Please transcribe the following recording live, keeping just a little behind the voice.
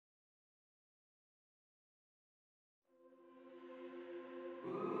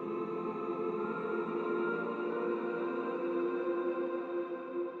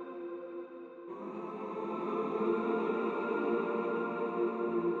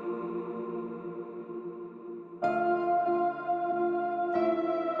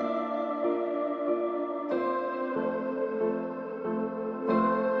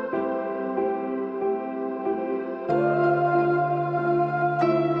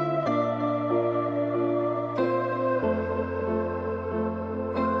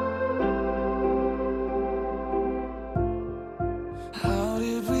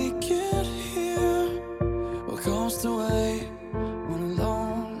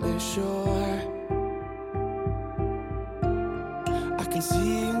shore. I can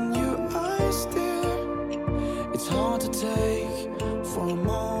see in your eyes, dear, it's hard to take for a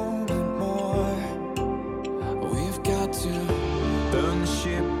moment more. We've got to burn the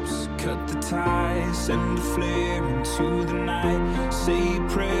ships, cut the ties, send a flare into the night. Say a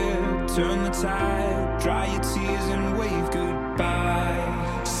prayer, turn the tide, dry your tears and wave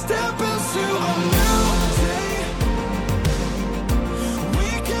goodbye. Step into a new day. We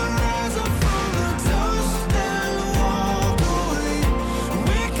can rise up from the dust and walk away.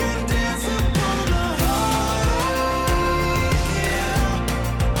 We can dance upon the heartache, yeah.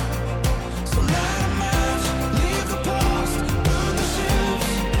 So light a match, leave the past, burn the ships,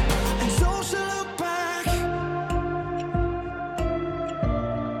 and don't you look back.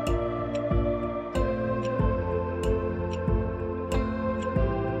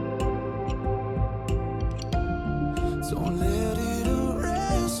 Don't let it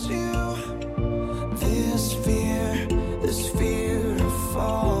arrest you. This fear of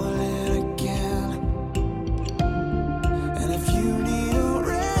falling again. And if you need a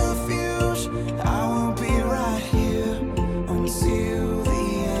refuge, I will be right here until the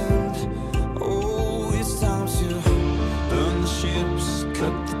end. Oh, it's time to burn the ships,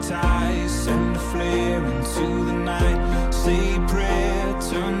 cut the ties, send a flare into the night. Say a prayer,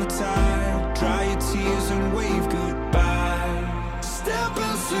 turn the tide, dry your tears and wave goodbye. Step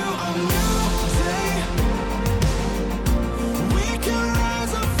into a new day. We can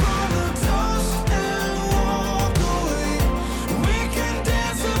rise up from the dust and walk away. We can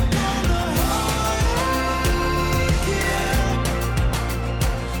dance upon the heartache, yeah.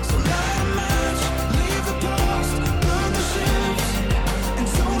 So light a match, leave the past, burn the ships, and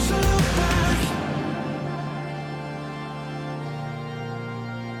don't you look back.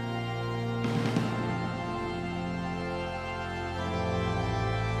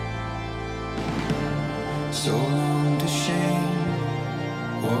 So long to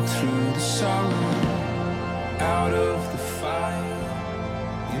shame, walk through the sorrow, out of the fire,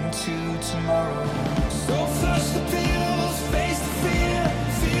 into tomorrow. So flush the pills, face the fear,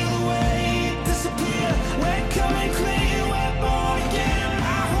 feel the weight disappear. We're coming clean, we're born again.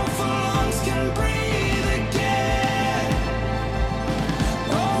 Our hopeful lungs can breathe again.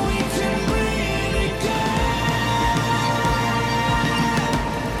 Oh, we can breathe again.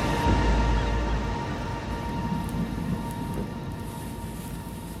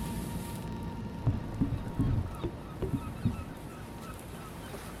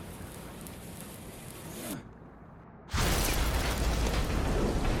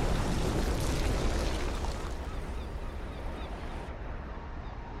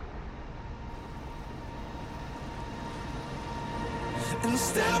 And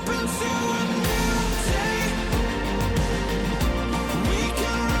step into a new day. We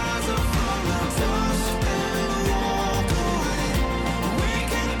can rise up from the dust and walk away. We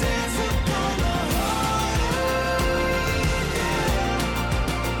can dance upon the heartache, yeah.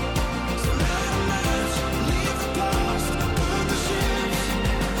 So light a match, leave the past, burn the ships,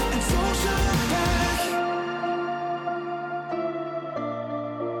 and don't you look back.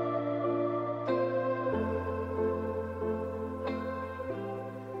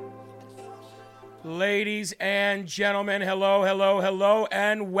 Ladies and gentlemen, hello, hello, hello,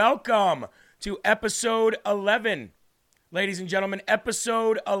 and welcome to episode 11. Ladies and gentlemen,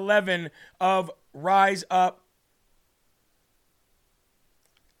 episode 11 of Rise Up.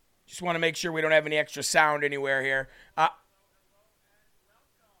 Just want to make sure we don't have any extra sound anywhere here.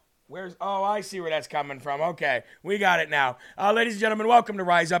 I see where that's coming from. Okay, we got it now. Ladies and gentlemen, welcome to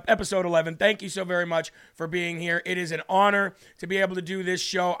Rise Up, episode 11. Thank you so very much for being here. It is an honor to be able to do this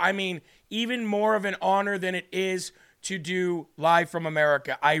show. I mean, even more of an honor than it is to do Live from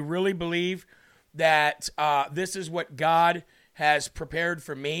America. I really believe that this is what God has prepared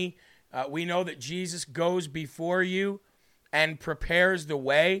for me. We know that Jesus goes before you and prepares the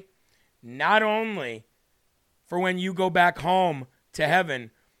way, not only for when you go back home to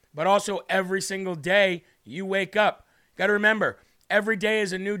heaven, but also every single day you wake up. Got to remember, every day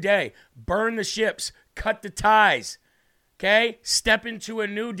is a new day. Burn the ships, cut the ties, okay? Step into a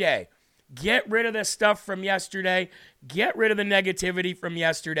new day. Get rid of the stuff from yesterday. Get rid of the negativity from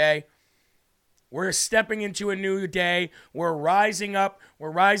yesterday. We're stepping into a new day. We're rising up.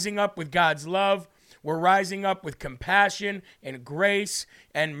 We're rising up with God's love. We're rising up with compassion and grace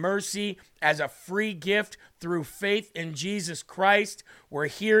and mercy as a free gift through faith in Jesus Christ. We're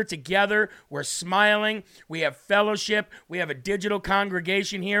here together. We're smiling. We have fellowship. We have a digital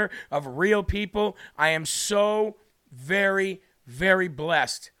congregation here of real people. I am so very, very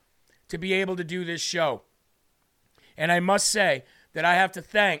blessed to be able to do this show. And I must say that I have to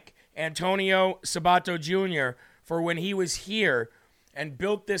thank Antonio Sabato Jr. for when he was here and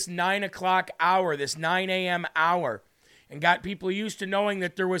built this 9 o'clock hour, this 9 a.m. hour, and got people used to knowing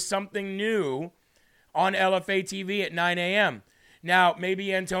that there was something new on LFA TV at 9 a.m. Now,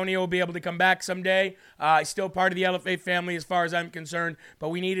 maybe Antonio will be able to come back someday. He's still part of the LFA family as far as I'm concerned, but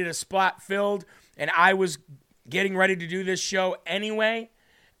we needed a spot filled, and I was getting ready to do this show anyway,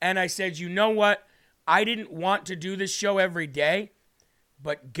 and I said, you know what? I didn't want to do this show every day,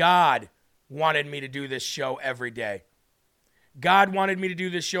 but God wanted me to do this show every day. God wanted me to do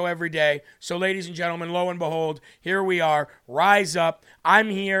this show every day. So, ladies and gentlemen, lo and behold, here we are. Rise Up. I'm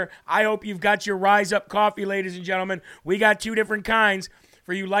here. I hope you've got your Rise Up coffee, ladies and gentlemen. We got two different kinds.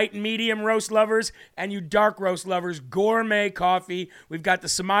 For you light and medium roast lovers and you dark roast lovers, gourmet coffee. We've got the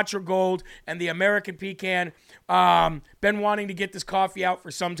Sumatra Gold and the American Pecan. Been wanting to get this coffee out for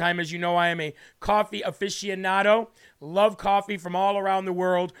some time. As you know, I am a coffee aficionado. Love coffee from all around the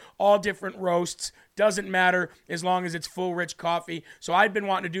world, all different roasts. Doesn't matter as long as it's full, rich coffee. So I've been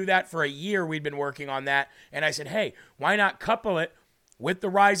wanting to do that for a year. We'd been working on that. And I said, hey, why not couple it with the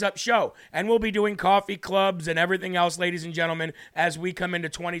Rise Up show? And we'll be doing coffee clubs and everything else, ladies and gentlemen, as we come into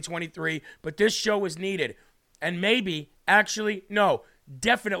 2023. But this show is needed. And maybe, actually, no,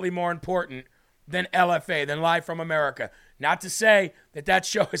 definitely more important than LFA, than Live from America. Not to say that that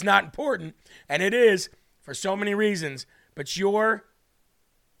show is not important, and it is for so many reasons, but your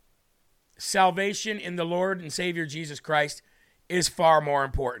salvation in the Lord and Savior Jesus Christ is far more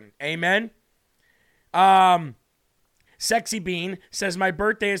important. Amen? Sexy Bean says, my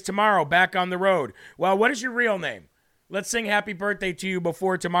birthday is tomorrow, back on the road. Well, what is your real name? Let's sing happy birthday to you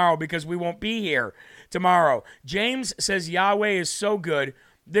before tomorrow because we won't be here tomorrow. James says, Yahweh is so good.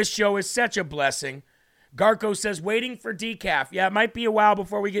 This show is such a blessing. Garco says, waiting for decaf. Yeah, it might be a while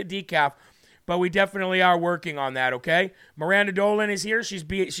before we get decaf, but we definitely are working on that, okay? Miranda Dolan is here. She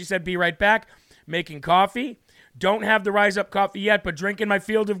said, be right back. Making coffee. Don't have the Rise Up coffee yet, but drinking my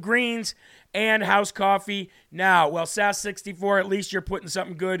Field of Greens and house coffee now. Well, SAS64, at least you're putting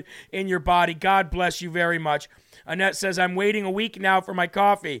something good in your body. God bless you very much. Annette says, I'm waiting a week now for my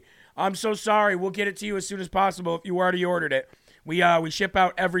coffee. I'm so sorry. We'll get it to you as soon as possible if you already ordered it. We ship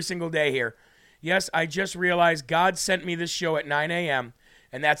out every single day here. Yes, I just realized God sent me this show at 9 a.m.,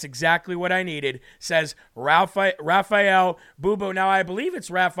 and that's exactly what I needed, says Raphael Bubo. Now, I believe it's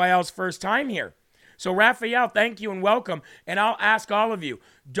Raphael's first time here. So, Raphael, thank you and welcome. And I'll ask all of you,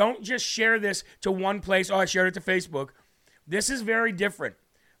 don't just share this to one place. Oh, I shared it to Facebook. This is very different.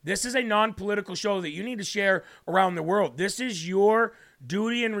 This is a non-political show that you need to share around the world. This is your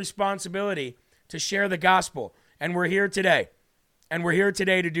duty and responsibility to share the gospel. And we're here today. And we're here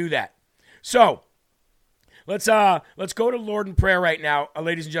today to do that. So, let's go to Lord in prayer right now,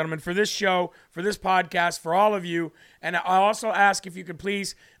 ladies and gentlemen, for this show, for this podcast, for all of you. And I'll also ask if you could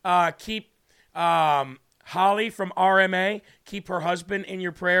please keep Holly from RMA, keep her husband in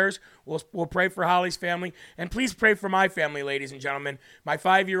your prayers. We'll pray for Holly's family. And please pray for my family, ladies and gentlemen. My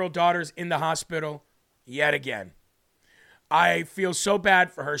 5-year-old daughter's in the hospital yet again. I feel so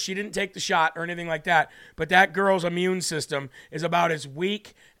bad for her. She didn't take the shot or anything like that, but that girl's immune system is about as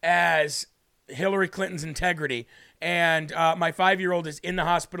weak as Hillary Clinton's integrity. And my 5-year-old is in the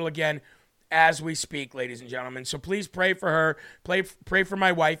hospital again as we speak, ladies and gentlemen. So please pray for her. Pray for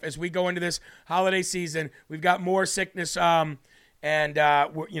my wife as we go into this holiday season. We've got more sickness, and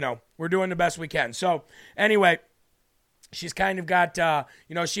we're doing the best we can. So anyway, she's kind of got,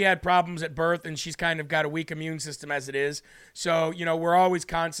 she had problems at birth, and she's kind of got a weak immune system as it is. So, we're always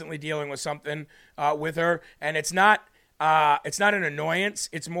constantly dealing with something with her, and it's not an annoyance.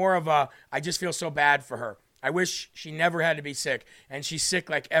 It's more of I just feel so bad for her. I wish she never had to be sick, and she's sick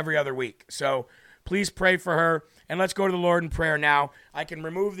like every other week. So please pray for her, and let's go to the Lord in prayer now. I can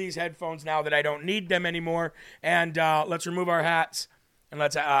remove these headphones now that I don't need them anymore, and let's remove our hats, and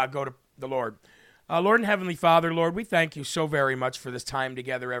let's go to the Lord. Lord and Heavenly Father, Lord, we thank you so very much for this time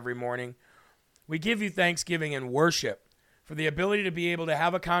together every morning. We give you thanksgiving and worship for the ability to be able to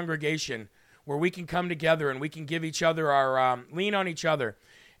have a congregation where we can come together and we can give each other our, lean on each other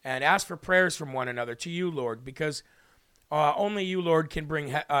and ask for prayers from one another to you, Lord, because only you, Lord, can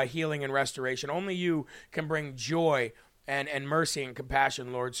bring healing and restoration. Only you can bring joy and mercy and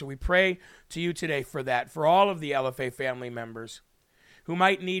compassion, Lord. So we pray to you today for that, for all of the LFA family members who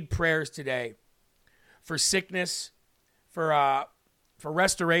might need prayers today, for sickness, for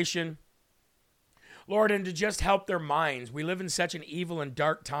restoration, Lord, and to just help their minds. We live in such an evil and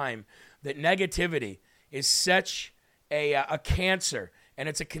dark time that negativity is such a cancer, and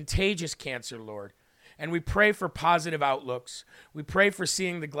it's a contagious cancer, Lord. And we pray for positive outlooks. We pray for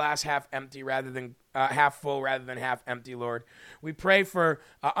seeing the glass half empty rather than half full rather than half empty, Lord. We pray for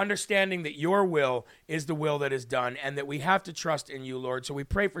understanding that your will is the will that is done and that we have to trust in you, Lord. So we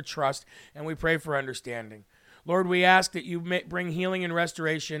pray for trust and we pray for understanding. Lord, we ask that you bring healing and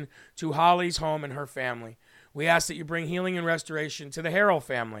restoration to Holly's home and her family. We ask that you bring healing and restoration to the Herrell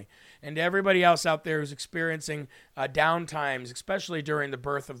family and to everybody else out there who's experiencing down times, especially during the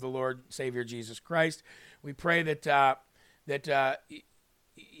birth of the Lord Savior Jesus Christ. We pray that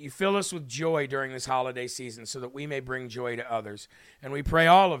you fill us with joy during this holiday season so that we may bring joy to others. And we pray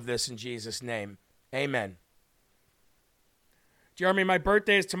all of this in Jesus' name. Amen. Jeremy, my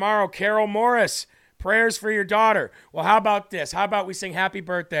birthday is tomorrow. Carol Morris, prayers for your daughter. Well, how about this? How about we sing happy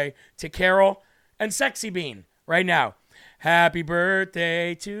birthday to Carol and Sexy Bean right now? Happy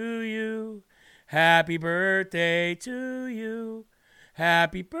birthday to you. Happy birthday to you.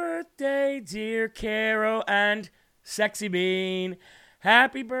 Happy birthday, dear Carol and Sexy Bean.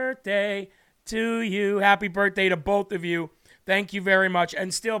 Happy birthday to you. Happy birthday to both of you. Thank you very much.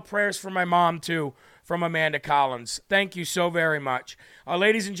 And still prayers for my mom, too, from Amanda Collins. Thank you so very much.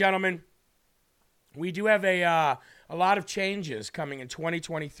 Ladies and gentlemen, we do have a lot of changes coming in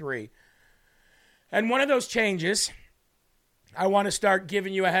 2023. And one of those changes, I want to start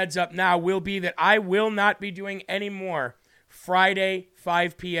giving you a heads up now, will be that I will not be doing any more Friday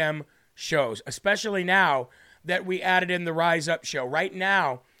 5 p.m. shows, especially now that we added in the Rise Up show. Right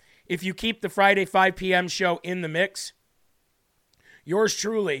now, if you keep the Friday 5 p.m. show in the mix, yours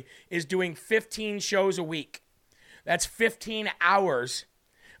truly is doing 15 shows a week. That's 15 hours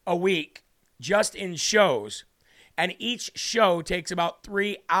a week just in shows. And each show takes about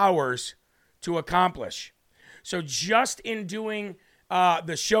 3 hours to accomplish. So just in doing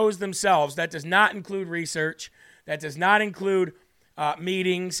the shows themselves, that does not include research, that does not include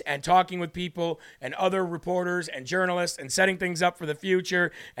meetings and talking with people and other reporters and journalists and setting things up for the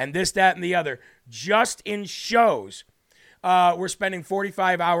future and this, that, and the other. Just in shows, we're spending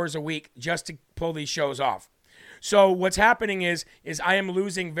 45 hours a week just to pull these shows off. So what's happening is I am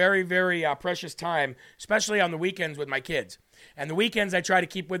losing very, very precious time, especially on the weekends with my kids. And the weekends I try to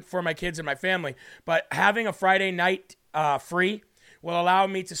keep for my kids and my family. But having a Friday night free will allow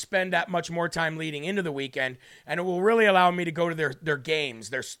me to spend that much more time leading into the weekend. And it will really allow me to go to their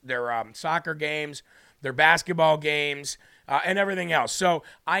games, their soccer games, their basketball games, and everything else. So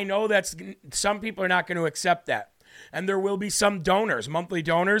I know that some people are not going to accept that. And there will be some donors, monthly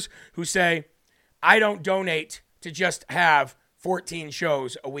donors, who say, I don't donate to just have 14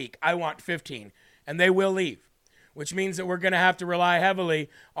 shows a week. I want 15. And they will leave, which means that we're going to have to rely heavily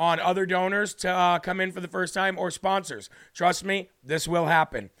on other donors to come in for the first time or sponsors. Trust me, this will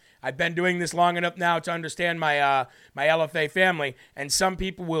happen. I've been doing this long enough now to understand my LFA family, and some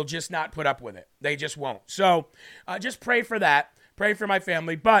people will just not put up with it. They just won't. So just pray for that. Pray for my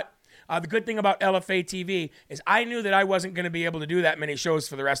family. But the good thing about LFA TV is I knew that I wasn't going to be able to do that many shows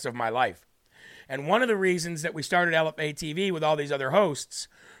for the rest of my life. And one of the reasons that we started LFA TV with all these other hosts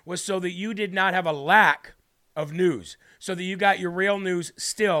was so that you did not have a lack of news, so that you got your real news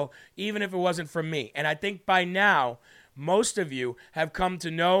still, even if it wasn't from me. And I think by now, most of you have come to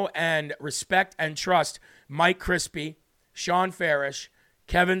know and respect and trust Mike Crispy, Sean Farish,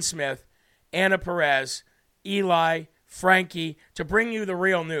 Kevin Smith, Anna Perez, Eli, Frankie, to bring you the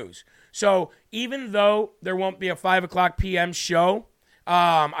real news. So even though there won't be a 5 o'clock p.m. show,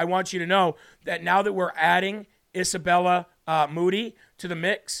 I want you to know that now that we're adding Isabella Moody to the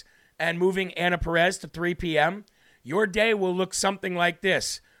mix and moving Anna Perez to 3 p.m., your day will look something like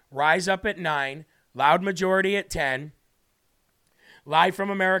this. Rise Up at 9, Loud Majority at 10, Live from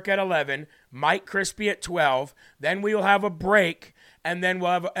America at 11, Mike Crispy at 12, then we will have a break, and then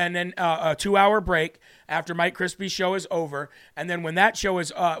we'll have a 2-hour break after Mike Crispy's show is over, and then when that show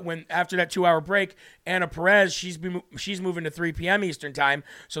is after that 2-hour break, Anna Perez, she's moving to 3 p.m. Eastern time,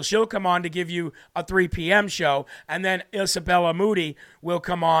 so she'll come on to give you a 3 p.m. show, and then Isabella Moody will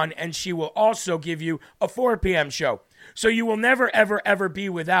come on and she will also give you a 4 p.m. show. So you will never, ever, ever be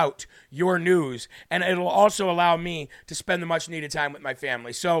without your news, and it'll also allow me to spend the much-needed time with my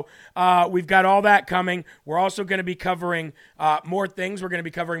family. So we've got all that coming. We're also going to be covering more things. We're going to be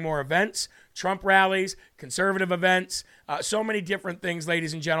covering more events, Trump rallies, conservative events, so many different things,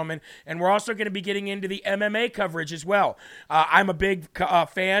 ladies and gentlemen. And we're also going to be getting into the MMA coverage as well. I'm a big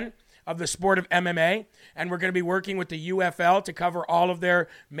fan of the sport of MMA, and we're going to be working with the UFL to cover all of their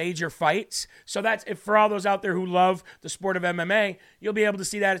major fights. So that's, if for all those out there who love the sport of MMA, you'll be able to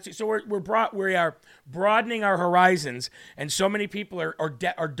see that. So we are broadening our horizons, and so many people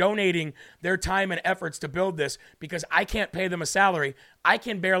are donating their time and efforts to build this because I can't pay them a salary. I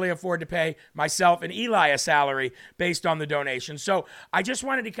can barely afford to pay myself and Eli a salary based on the donation. So I just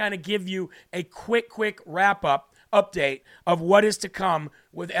wanted to kind of give you a quick wrap-up update of what is to come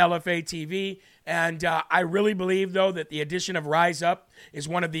with LFA TV. And I really believe, though, that the addition of Rise Up is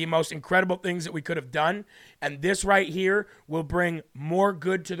one of the most incredible things that we could have done. And this right here will bring more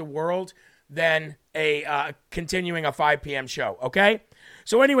good to the world than continuing a 5 p.m. show, okay?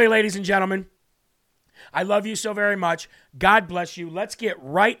 So anyway, ladies and gentlemen, I love you so very much. God bless you. Let's get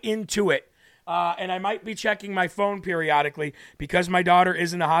right into it. And I might be checking my phone periodically because my daughter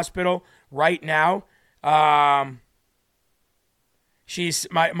is in the hospital right now. My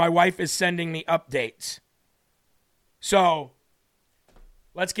wife is sending me updates. So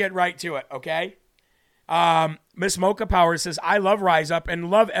let's get right to it, okay? Miss Mocha Power says, I love Rise Up and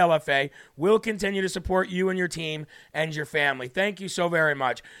love LFA. We'll continue to support you and your team and your family. Thank you so very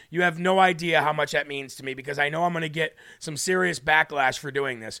much. You have no idea how much that means to me because I know I'm going to get some serious backlash for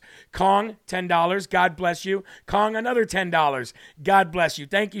doing this. Kong, $10. God bless you. Kong, another $10. God bless you.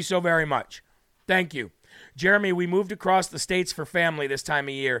 Thank you so very much. Thank you. Jeremy, we moved across the states for family this time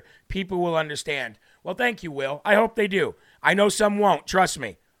of year. People will understand. Well, thank you, Will. I hope they do. I know some won't. Trust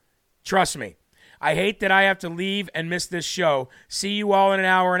me. Trust me. I hate that I have to leave and miss this show. See you all in an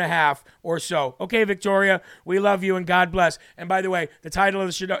hour and a half or so. Okay, Victoria, we love you and God bless. And by the way, the title of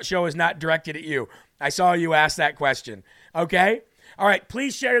the show is not directed at you. I saw you ask that question. Okay? All right,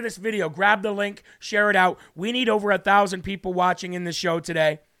 please share this video. Grab the link, share it out. We need over 1,000 people watching in the show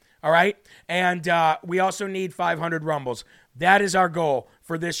today. All right? And we also need 500 rumbles. That is our goal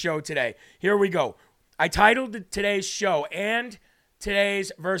for this show today. Here we go. I titled today's show and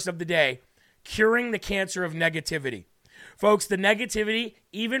today's verse of the day, Curing the Cancer of Negativity. Folks, the negativity,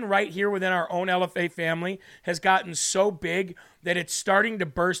 even right here within our own LFA family, has gotten so big that it's starting to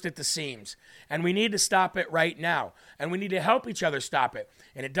burst at the seams. And we need to stop it right now. And we need to help each other stop it.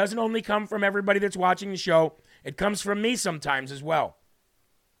 And it doesn't only come from everybody that's watching the show. It comes from me sometimes as well.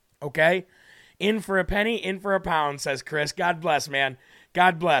 Okay? In for a penny, in for a pound, says Chris. God bless, man.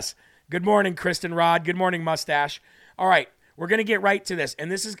 God bless. Good morning, Kristen Rod. Good morning, Mustache. All right, we're going to get right to this.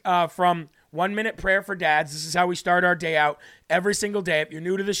 And this is from 1 Minute Prayer for Dads. This is how we start our day out every single day. If you're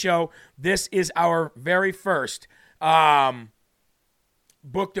new to the show, this is our very first book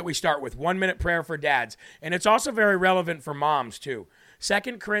that we start with, 1 Minute Prayer for Dads. And it's also very relevant for moms, too.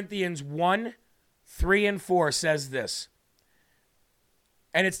 2 Corinthians 1, 3, and 4 says this.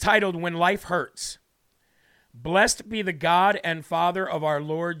 And it's titled, When Life Hurts. Blessed be the God and Father of our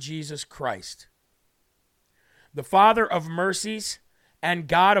Lord Jesus Christ, the Father of mercies and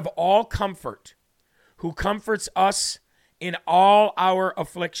God of all comfort, who comforts us in all our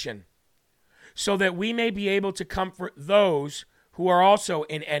affliction, so that we may be able to comfort those who are also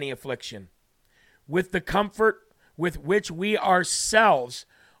in any affliction, with the comfort with which we ourselves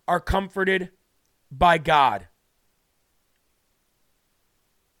are comforted by God.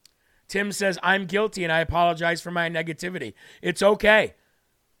 Tim says, I'm guilty and I apologize for my negativity. It's okay.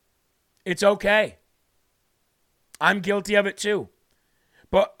 It's okay. I'm guilty of it too.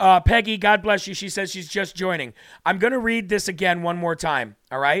 But Peggy, God bless you, she says she's just joining. I'm going to read this again one more time,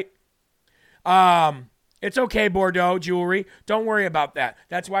 all right? It's okay, Bordeaux Jewelry. Don't worry about that.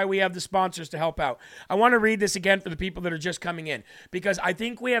 That's why we have the sponsors to help out. I want to read this again for the people that are just coming in, because I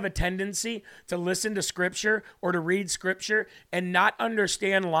think we have a tendency to listen to Scripture or to read Scripture and not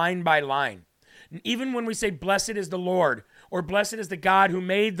understand line by line. Even when we say, blessed is the Lord, or blessed is the God who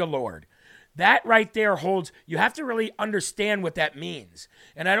made the Lord, that right there holds, you have to really understand what that means.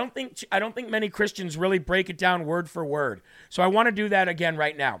 And I don't think many Christians really break it down word for word. So I want to do that again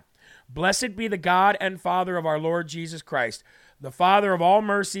right now. Blessed be the God and Father of our Lord Jesus Christ, the Father of all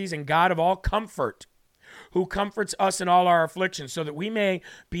mercies and God of all comfort, who comforts us in all our afflictions, so that we may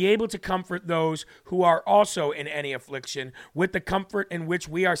be able to comfort those who are also in any affliction with the comfort in which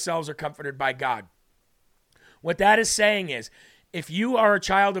we ourselves are comforted by God. What that is saying is, if you are a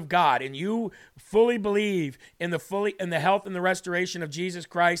child of God and you fully believe in the health and the restoration of Jesus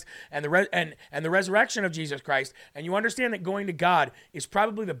Christ and the resurrection of Jesus Christ, and you understand that going to God is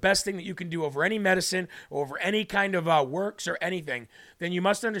probably the best thing that you can do over any medicine, over any kind of works or anything, then you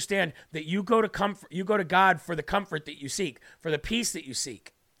must understand that you go to God for the comfort that you seek, for the peace that you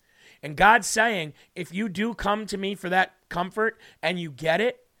seek. And God's saying, if you do come to me for that comfort and you get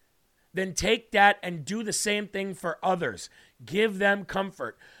it, then take that and do the same thing for others. Give them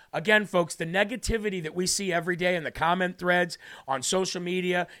comfort. Again, folks, the negativity that we see every day in the comment threads, on social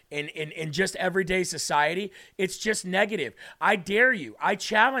media, in just everyday society, it's just negative. I dare you, I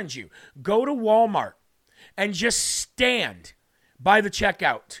challenge you, go to Walmart and just stand by the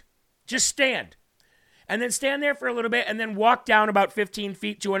checkout. Just stand. And then stand there for a little bit and then walk down about 15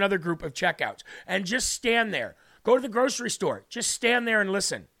 feet to another group of checkouts. And just stand there. Go to the grocery store. Just stand there and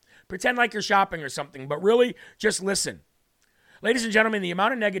listen. Pretend like you're shopping or something, but really just listen. Ladies and gentlemen, the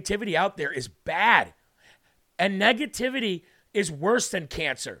amount of negativity out there is bad. And negativity is worse than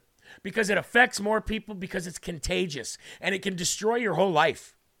cancer because it affects more people because it's contagious and it can destroy your whole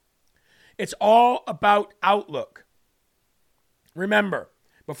life. It's all about outlook. Remember,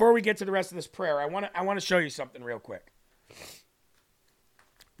 before we get to the rest of this prayer, I want to show you something real quick.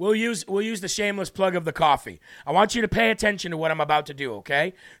 We'll use the shameless plug of the coffee. I want you to pay attention to what I'm about to do,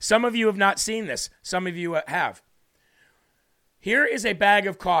 okay? Some of you have not seen this. Some of you have. Here is a bag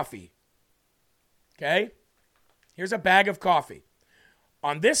of coffee, okay? Here's a bag of coffee.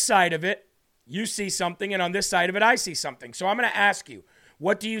 On this side of it, you see something, and on this side of it, I see something. So I'm going to ask you,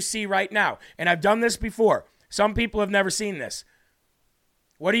 what do you see right now? And I've done this before. Some people have never seen this.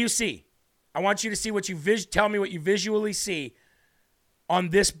 What do you see? I want you to see what you tell me what you visually see on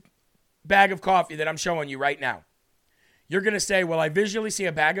this bag of coffee that I'm showing you right now. You're going to say, well, I visually see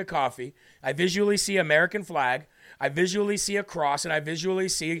a bag of coffee. I visually see an American flag. I visually see a cross, and I visually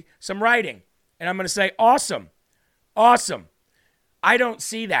see some writing. And I'm going to say, awesome, awesome. I don't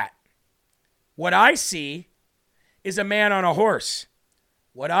see that. What I see is a man on a horse.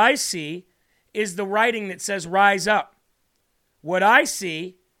 What I see is the writing that says rise up. What I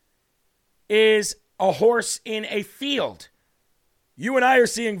see is a horse in a field. You and I are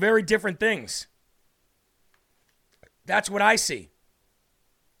seeing very different things. That's what I see.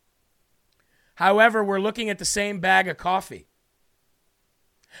 However, we're looking at the same bag of coffee.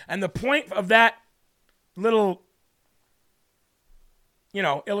 And the point of that little,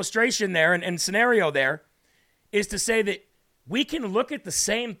 illustration there and scenario there is to say that we can look at the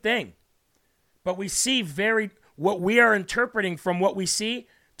same thing, but we see what we are interpreting from what we see,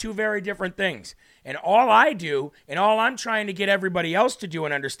 two very different things. And all I do, and all I'm trying to get everybody else to do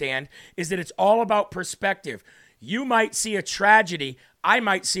and understand, is that it's all about perspective. You might see a tragedy, I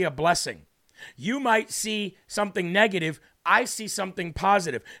might see a blessing. You might see something negative, I see something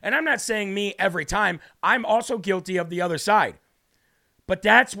positive. And I'm not saying me every time. I'm also guilty of the other side. But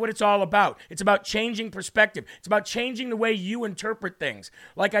that's what it's all about. It's about changing perspective. It's about changing the way you interpret things.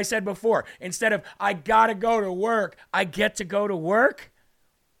 Like I said before, instead of, I gotta go to work, I get to go to work.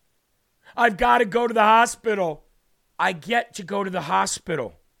 I've got to go to the hospital. I get to go to the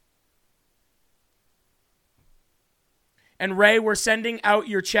hospital. And Ray, we're sending out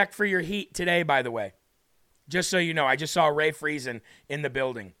your check for your heat today, by the way. Just so you know, I just saw Ray Friesen in the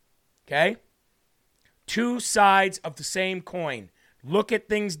building. Okay? Two sides of the same coin. Look at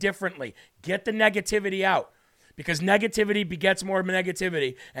things differently. Get the negativity out. Because negativity begets more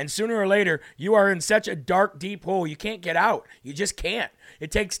negativity. And sooner or later, you are in such a dark, deep hole, you can't get out. You just can't.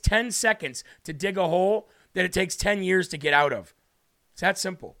 It takes 10 seconds to dig a hole that it takes 10 years to get out of. It's that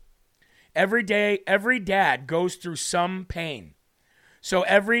simple. Every day, every dad goes through some pain. So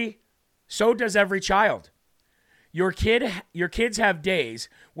does every child. Your kids have days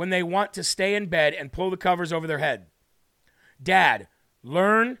when they want to stay in bed and pull the covers over their head. Dad,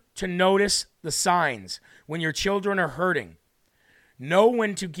 learn to notice the signs when your children are hurting. Know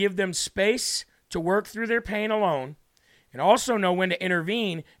when to give them space to work through their pain alone, and also know when to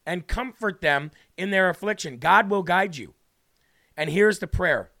intervene and comfort them in their affliction. God will guide you. And here's the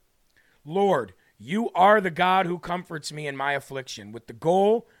prayer. Lord, you are the God who comforts me in my affliction, with the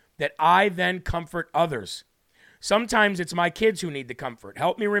goal that I then comfort others. Sometimes it's my kids who need the comfort.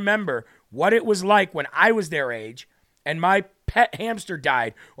 Help me remember what it was like when I was their age and my pet hamster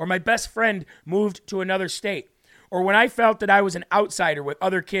died, or my best friend moved to another state, or when I felt that I was an outsider with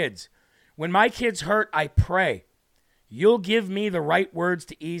other kids. When my kids hurt, I pray. You'll give me the right words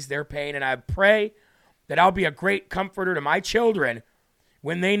to ease their pain, and I pray that I'll be a great comforter to my children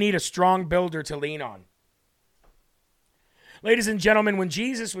when they need a strong builder to lean on. Ladies and gentlemen, when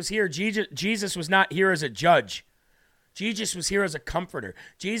Jesus was here, Jesus was not here as a judge. Jesus was here as a comforter.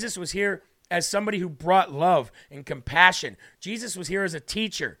 Jesus was here as somebody who brought love and compassion. Jesus was here as a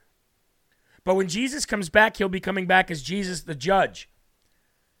teacher. But when Jesus comes back, he'll be coming back as Jesus the judge.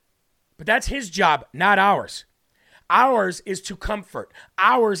 But that's his job, not ours. Ours is to comfort.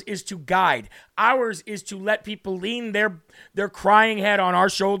 Ours is to guide. Ours is to let people lean their crying head on our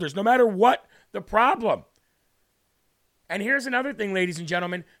shoulders, no matter what the problem. And here's another thing, ladies and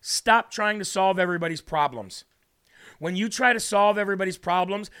gentlemen. Stop trying to solve everybody's problems. When you try to solve everybody's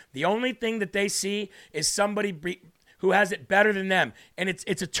problems, the only thing that they see is somebody who has it better than them, and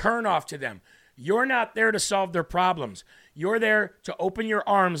it's a turnoff to them. You're not there to solve their problems. You're there to open your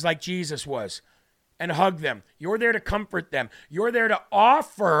arms like Jesus was and hug them. You're there to comfort them. You're there to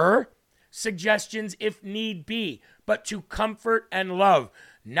offer suggestions if need be, but to comfort and love,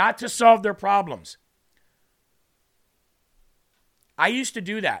 not to solve their problems. I used to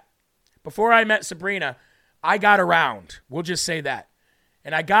do that. Before I met Sabrina, I got around. We'll just say that.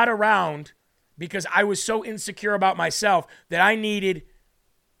 And I got around because I was so insecure about myself that I needed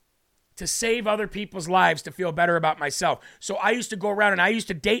to save other people's lives to feel better about myself. So I used to go around and I used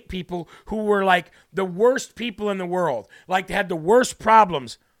to date people who were like the worst people in the world. Like they had the worst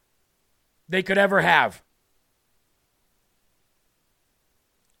problems they could ever have.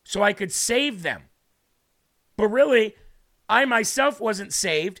 So I could save them. But really, I myself wasn't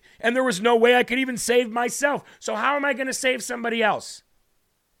saved, and there was no way I could even save myself. So how am I going to save somebody else?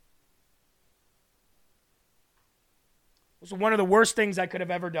 It was one of the worst things I could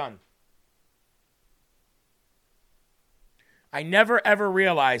have ever done. I never ever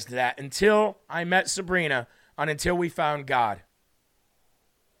realized that until I met Sabrina and until we found God.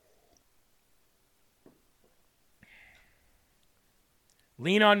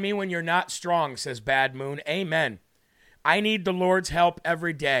 Lean on me when you're not strong, says Bad Moon. Amen. I need the Lord's help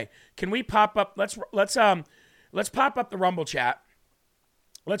every day. Can we pop up? Let's pop up the Rumble chat.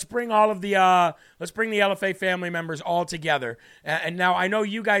 Let's bring all of the LFA family members all together. And now I know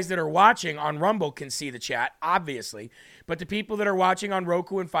you guys that are watching on Rumble can see the chat, obviously, but the people that are watching on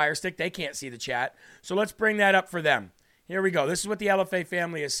Roku and Fire Stick, they can't see the chat. So let's bring that up for them. Here we go. This is what the LFA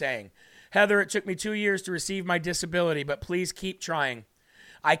family is saying. Heather, it took me 2 years to receive my disability, but please keep trying.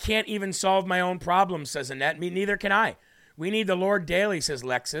 I can't even solve my own problems, says Annette. Neither can I. We need the Lord daily, says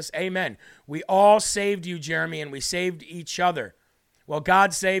Lexus. Amen. We all saved you, Jeremy, and we saved each other. Well,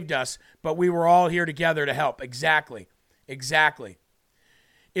 God saved us, but we were all here together to help. Exactly.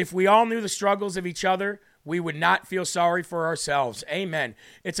 If we all knew the struggles of each other, we would not feel sorry for ourselves. Amen.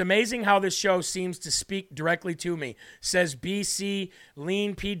 It's amazing how this show seems to speak directly to me, says BC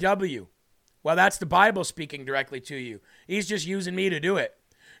Lean PW. Well, that's the Bible speaking directly to you. He's just using me to do it.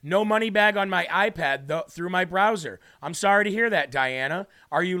 No money bag on my iPad through my browser. I'm sorry to hear that, Diana.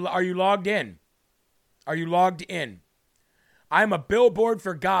 Are you logged in? Are you logged in? I'm a billboard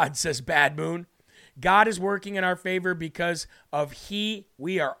for God, says Bad Moon. God is working in our favor because of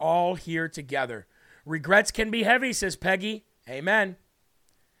we are all here together. Regrets can be heavy, says Peggy. Amen.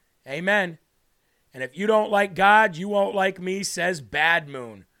 Amen. And if you don't like God, you won't like me, says Bad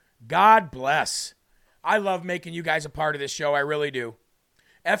Moon. God bless. I love making you guys a part of this show. I really do.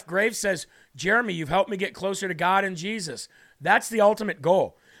 F. Graves says, Jeremy, you've helped me get closer to God and Jesus. That's the ultimate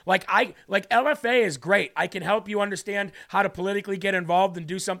goal. Like LFA is great. I can help you understand how to politically get involved and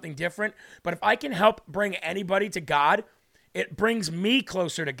do something different. But if I can help bring anybody to God, it brings me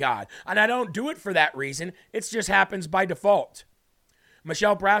closer to God. And I don't do it for that reason. It just happens by default.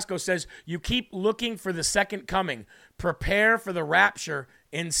 Michelle Brasco says, you keep looking for the second coming. Prepare for the rapture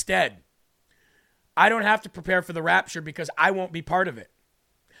instead. I don't have to prepare for the rapture because I won't be part of it.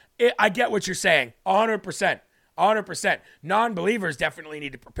 I get what you're saying, 100%. 100%. Non-believers definitely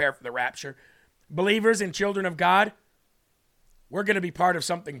need to prepare for the rapture. Believers and children of God, we're going to be part of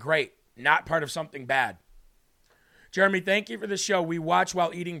something great, not part of something bad. Jeremy, thank you for the show. We watch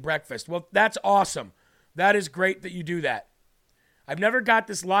while eating breakfast. Well, that's awesome. That is great that you do that. I've never got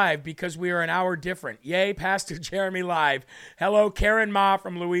this live because we are an hour different. Yay, Pastor Jeremy live. Hello, Karen Ma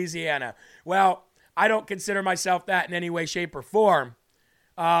from Louisiana. Well, I don't consider myself that in any way, shape, or form.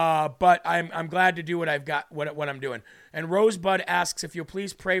 But I'm glad to do what I've got, what I'm doing. And Rosebud asks if you'll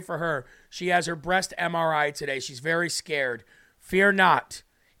please pray for her. She has her breast MRI today. She's very scared. Fear not.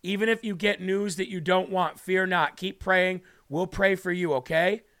 Even if you get news that you don't want, fear not. Keep praying. We'll pray for you,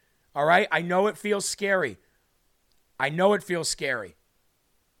 okay? All right? I know it feels scary.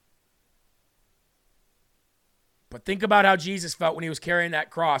 But think about how Jesus felt when he was carrying that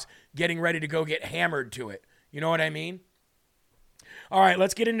cross, getting ready to go get hammered to it. You know what I mean? All right,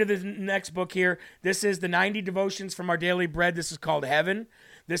 let's get into the next book here. This is the 90 Devotions from Our Daily Bread. This is called Heaven.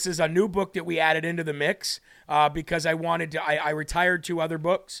 This is a new book that we added into the mix because I retired 2 other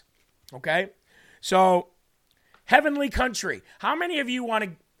books. Okay? So, Heavenly Country. How many of you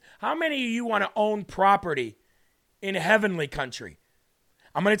want to own property in heavenly country?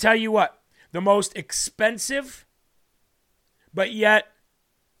 I'm going to tell you what. The most expensive but yet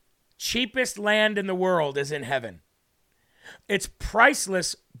cheapest land in the world is in heaven. It's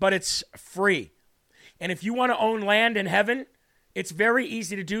priceless, but it's free. And if you want to own land in heaven, it's very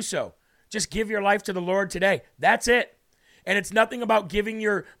easy to do so. Just give your life to the Lord today. That's it. And it's nothing about giving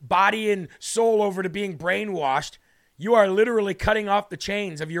your body and soul over to being brainwashed. You are literally cutting off the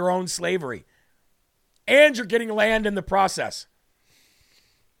chains of your own slavery. And you're getting land in the process.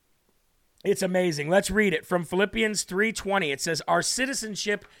 It's amazing. Let's read it from Philippians 3:20. It says, our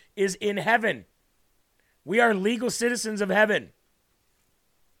citizenship is in heaven. We are legal citizens of heaven.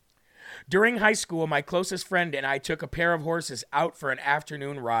 During high school, my closest friend and I took a pair of horses out for an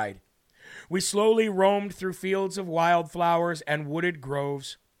afternoon ride. We slowly roamed through fields of wildflowers and wooded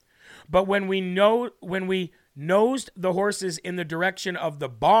groves. But when we nosed the horses in the direction of the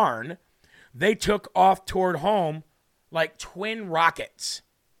barn, they took off toward home like twin rockets.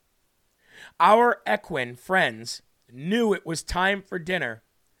 Our equine friends knew it was time for dinner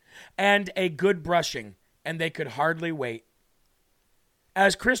and a good brushing, and they could hardly wait.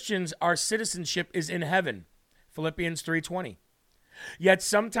 As Christians, our citizenship is in heaven, Philippians 3:20. Yet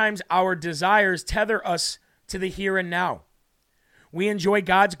sometimes our desires tether us to the here and now. We enjoy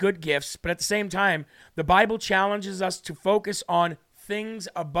God's good gifts, but at the same time, the Bible challenges us to focus on things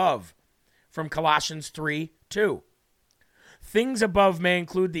above, from Colossians 3:2. Things above may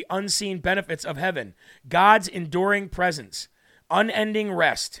include the unseen benefits of heaven, God's enduring presence, unending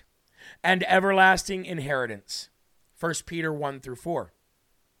rest, and everlasting inheritance. 1 Peter 1-4.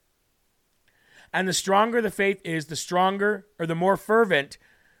 And the stronger the faith is, the stronger or the more fervent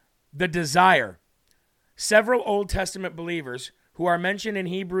the desire. Several Old Testament believers who are mentioned in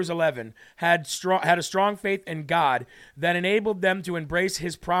Hebrews 11 had a strong faith in God that enabled them to embrace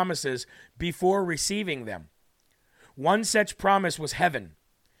his promises before receiving them. One such promise was heaven.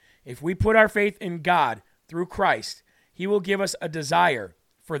 If we put our faith in God through Christ, he will give us a desire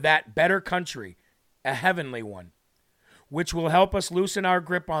for that better country, a heavenly one, which will help us loosen our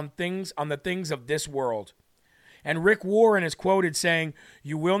grip on the things of this world. And Rick Warren is quoted saying,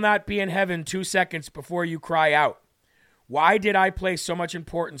 "You will not be in heaven 2 seconds before you cry out, 'Why did I place so much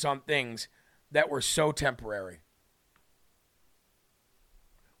importance on things that were so temporary?'"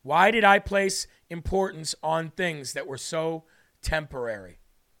 Why did I place importance on things that were so temporary?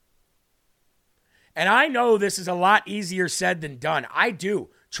 And I know this is a lot easier said than done. I do.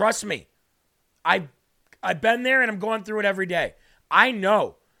 Trust me. I've been there and I'm going through it every day. I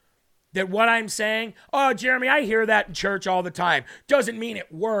know that what I'm saying, oh, Jeremy, I hear that in church all the time. Doesn't mean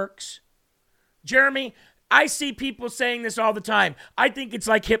it works. Jeremy, I see people saying this all the time. I think it's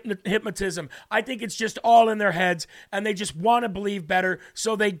like hypnotism. I think it's just all in their heads and they just want to believe better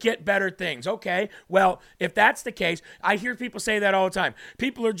so they get better things. Okay, well, if that's the case, I hear people say that all the time.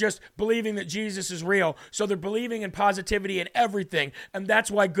 People are just believing that Jesus is real, so they're believing in positivity and everything, and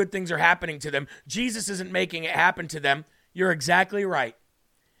that's why good things are happening to them. Jesus isn't making it happen to them. You're exactly right.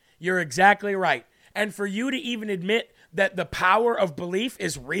 You're exactly right. And for you to even admit that the power of belief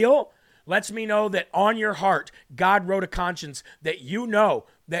is real lets me know that on your heart, God wrote a conscience that you know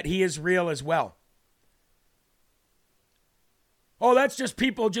that he is real as well. Oh, that's just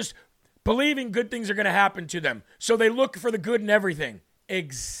people just believing good things are going to happen to them. So they look for the good in everything.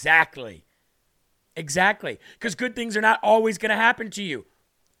 Exactly. Exactly. Because good things are not always going to happen to you.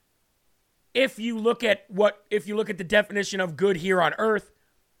 If you look at the definition of good here on earth,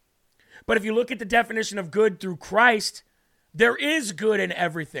 but if you look at the definition of good through Christ, there is good in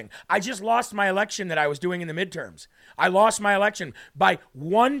everything. I just lost my election that I was doing in the midterms. I lost my election by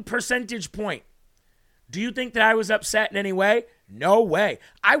 1 percentage point. Do you think that I was upset in any way? No way.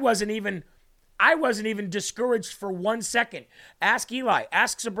 I wasn't even discouraged for 1 second. Ask Eli,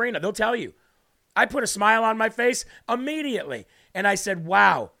 ask Sabrina, they'll tell you. I put a smile on my face immediately. And I said,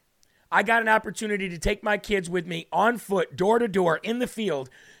 wow, I got an opportunity to take my kids with me on foot, door to door, in the field,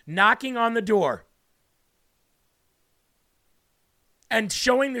 knocking on the door, and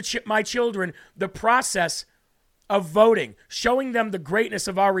showing my children the process of voting, showing them the greatness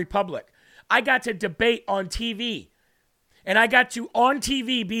of our republic. I got to debate on TV, and I got to, on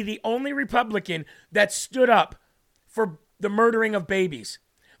TV, be the only Republican that stood up for the murdering of babies.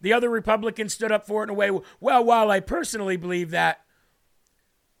 The other Republicans stood up for it in a way, well, while I personally believe that,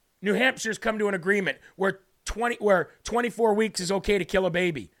 New Hampshire's come to an agreement where 24 weeks is okay to kill a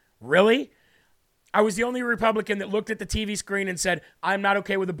baby. Really? I was the only Republican that looked at the TV screen and said, I'm not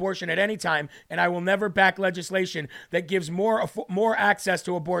okay with abortion at any time, and I will never back legislation that gives more access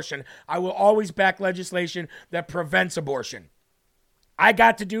to abortion. I will always back legislation that prevents abortion. I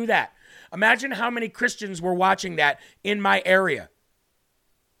got to do that. Imagine how many Christians were watching that in my area.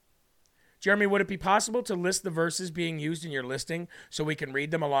 Jeremy, would it be possible to list the verses being used in your listing so we can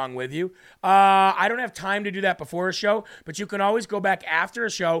read them along with you? I don't have time to do that before a show, but you can always go back after a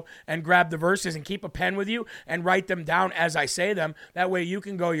show and grab the verses and keep a pen with you and write them down as I say them. That way you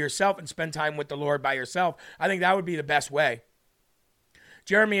can go yourself and spend time with the Lord by yourself. I think that would be the best way.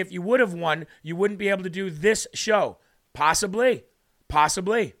 Jeremy, if you would have won, you wouldn't be able to do this show. Possibly.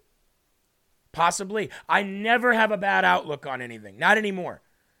 I never have a bad outlook on anything. Not anymore.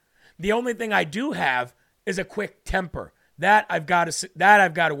 The only thing I do have is a quick temper. That I've got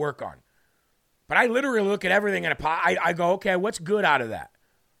to work on. But I literally look at everything and I go, okay, what's good out of that?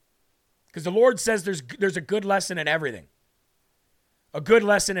 Because the Lord says there's a good lesson in everything. A good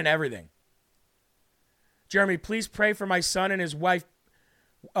lesson in everything. Jeremy, please pray for my son and his wife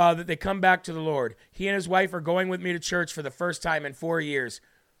that they come back to the Lord. He and his wife are going with me to church for the first time in 4 years.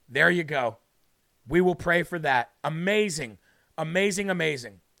 There you go. We will pray for that. Amazing.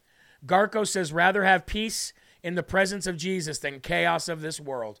 Garco says, rather have peace in the presence of Jesus than chaos of this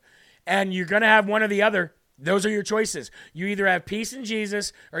world. And you're going to have one or the other. Those are your choices. You either have peace in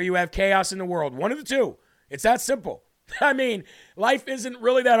Jesus or you have chaos in the world. One of the two. It's that simple. I mean, life isn't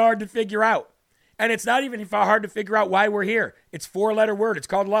really that hard to figure out. And it's not even hard to figure out why we're here. It's a 4-letter word. It's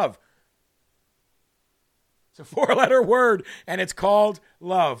called love. It's a 4-letter word, and it's called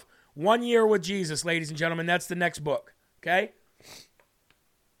love. 1 year with Jesus, ladies and gentlemen. That's the next book. Okay?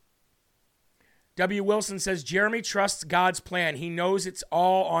 W. Wilson says, Jeremy trusts God's plan. He knows it's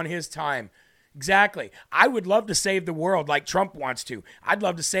all on his time. Exactly. I would love to save the world like Trump wants to. I'd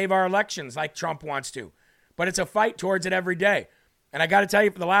love to save our elections like Trump wants to. But it's a fight towards it every day. And I got to tell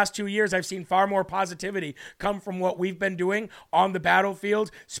you, for the last 2 years, I've seen far more positivity come from what we've been doing on the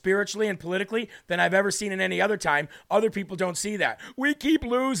battlefield, spiritually and politically, than I've ever seen in any other time. Other people don't see that. We keep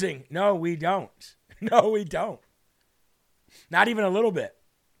losing. No, we don't. No, we don't. Not even a little bit.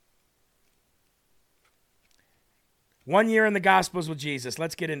 1 year in the Gospels with Jesus.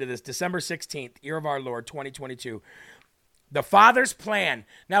 Let's get into this. December 16th, year of our Lord, 2022. The Father's plan.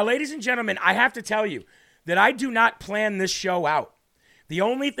 Now, ladies and gentlemen, I have to tell you that I do not plan this show out. The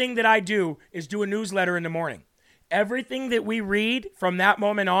only thing that I do is do a newsletter in the morning. Everything that we read from that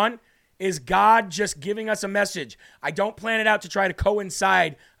moment on is God just giving us a message. I don't plan it out to try to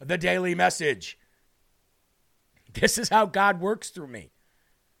coincide the daily message. This is how God works through me.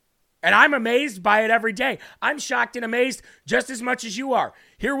 And I'm amazed by it every day. I'm shocked and amazed just as much as you are.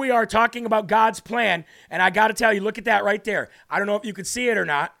 Here we are talking about God's plan, and I got to tell you, look at that right there. I don't know if you could see it or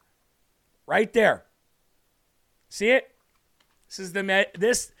not. Right there. See it?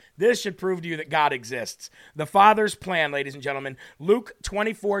 This should prove to you that God exists. The Father's plan, ladies and gentlemen. Luke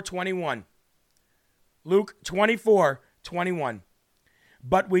 24:21. Luke 24:21.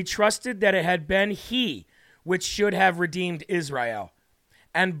 But we trusted that it had been He which should have redeemed Israel.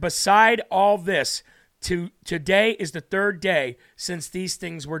 And beside all this, today is the third day since these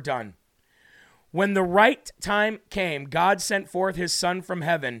things were done. When the right time came, God sent forth His Son from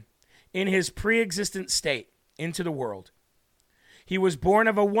heaven in His pre-existent state into the world. He was born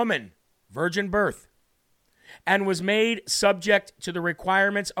of a woman, virgin birth, and was made subject to the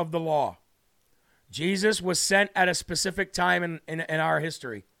requirements of the law. Jesus was sent at a specific time in our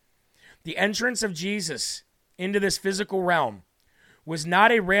history. The entrance of Jesus into this physical realm was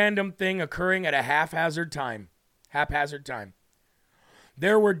not a random thing occurring at a haphazard time.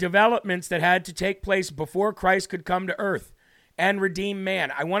 There were developments that had to take place before Christ could come to earth and redeem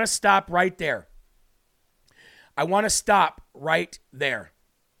man. I want to stop right there.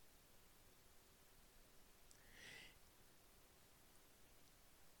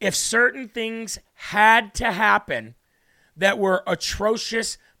 If certain things had to happen that were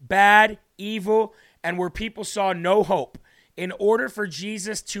atrocious, bad, evil, and where people saw no hope, in order for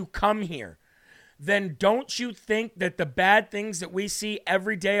Jesus to come here, then don't you think that the bad things that we see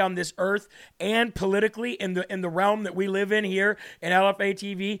every day on this earth and politically in the realm that we live in here in LFA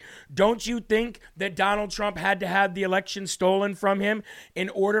TV, don't you think that Donald Trump had to have the election stolen from him in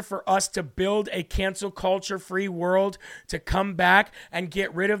order for us to build a cancel culture free world, to come back and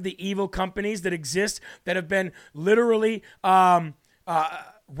get rid of the evil companies that exist, that have been literally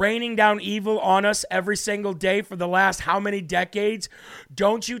raining down evil on us every single day for the last how many decades?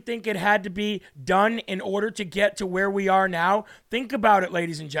 Don't you think it had to be done in order to get to where we are now? Think about it,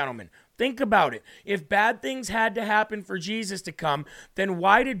 ladies and gentlemen. Think about it. If bad things had to happen for Jesus to come, then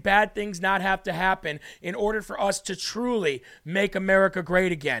why did bad things not have to happen in order for us to truly make America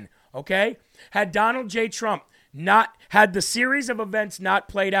great again? Okay? Had Donald J. Trump had the series of events not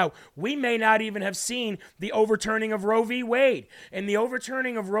played out, we may not even have seen the overturning of Roe v. Wade. And the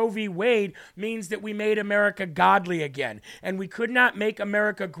overturning of Roe v. Wade means that we made America godly again. And we could not make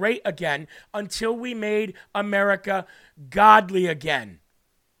America great again until we made America godly again.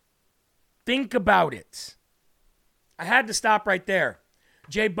 Think about it. I had to stop right there.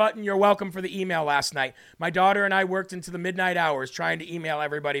 Jay Button, you're welcome for the email last night. My daughter and I worked into the midnight hours trying to email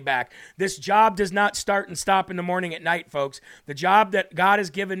everybody back. This job does not start and stop in the morning at night, folks. The job that God has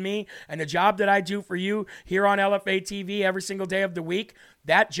given me and the job that I do for you here on LFA TV every single day of the week,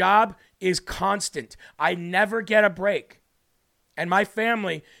 that job is constant. I never get a break. And my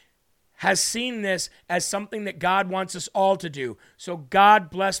family has seen this as something that God wants us all to do. So God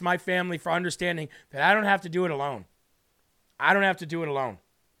bless my family for understanding that I don't have to do it alone. I don't have to do it alone.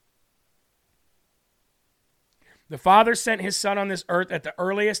 The Father sent his Son on this earth at the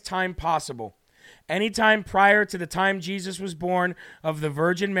earliest time possible. Any time prior to the time Jesus was born of the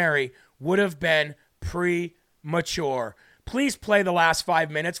Virgin Mary would have been premature. Please play the last 5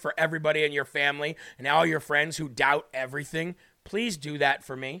 minutes for everybody in your family and all your friends who doubt everything. Please do that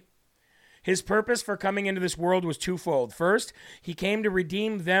for me. His purpose for coming into this world was twofold. First, he came to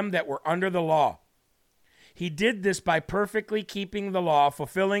redeem them that were under the law. He did this by perfectly keeping the law,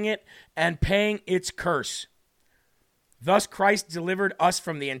 fulfilling it, and paying its curse. Thus, Christ delivered us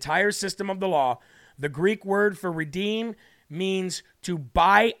from the entire system of the law. The Greek word for redeem means to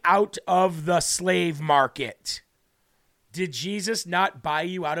buy out of the slave market. Did Jesus not buy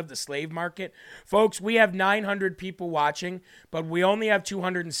you out of the slave market? Folks, we have 900 people watching, but we only have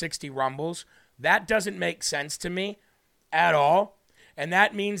 260 rumbles. That doesn't make sense to me at all. And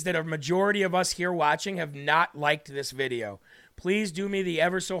that means that a majority of us here watching have not liked this video. Please do me the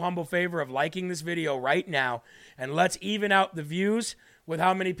ever so humble favor of liking this video right now, and let's even out the views with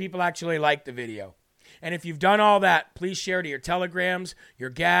how many people actually like the video. And if you've done all that, please share to your Telegrams, your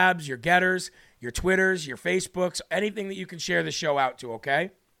Gabs, your Getters, your Twitters, your Facebooks, anything that you can share the show out to,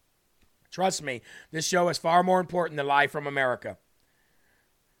 okay? Trust me, this show is far more important than Live from America.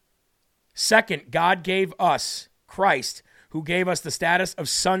 Second, God gave us Christ, who gave us the status of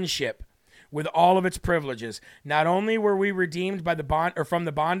sonship with all of its privileges. Not only were we redeemed by the bond or from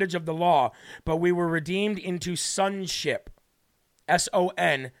the bondage of the law, but we were redeemed into sonship.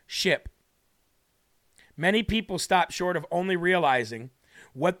 S-O-N, ship. Many people stop short of only realizing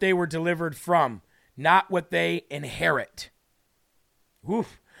what they were delivered from, not what they inherit.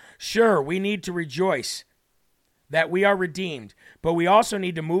 Oof. Sure, we need to rejoice that we are redeemed, but we also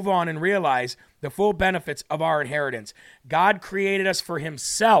need to move on and realize the full benefits of our inheritance. God created us for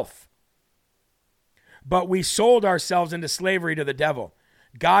himself, but we sold ourselves into slavery to the devil.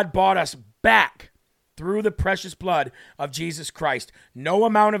 God bought us back through the precious blood of Jesus Christ. No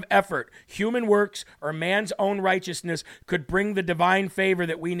amount of effort, human works, or man's own righteousness could bring the divine favor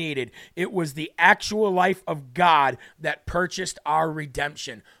that we needed. It was the actual life of God that purchased our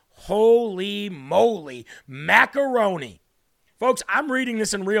redemption. Holy moly, macaroni. Folks, I'm reading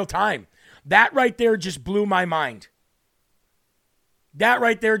this in real time. That right there just blew my mind. That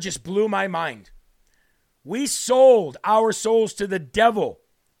right there just blew my mind. We sold our souls to the devil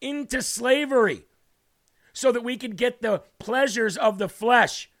into slavery so that we could get the pleasures of the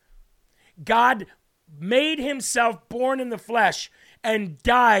flesh. God made himself born in the flesh and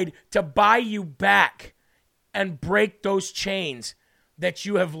died to buy you back and break those chains that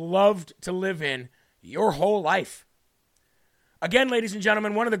you have loved to live in your whole life. Again, ladies and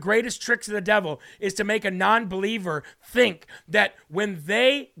gentlemen, one of the greatest tricks of the devil is to make a non-believer think that when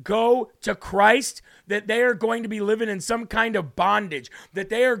they go to Christ, that they are going to be living in some kind of bondage, that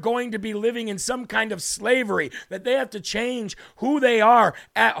they are going to be living in some kind of slavery, that they have to change who they are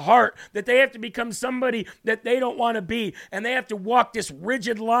at heart, that they have to become somebody that they don't want to be, and they have to walk this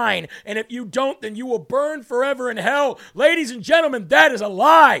rigid line, and if you don't, then you will burn forever in hell. Ladies and gentlemen, that is a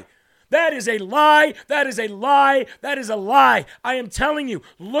lie. That is a lie. That is a lie. That is a lie. I am telling you,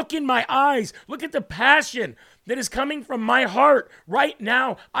 look in my eyes. Look at the passion that is coming from my heart right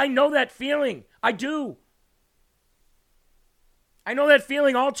now. I know that feeling. I do. I know that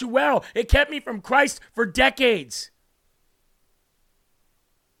feeling all too well. It kept me from Christ for decades.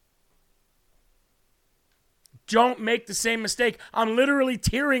 Don't make the same mistake. I'm literally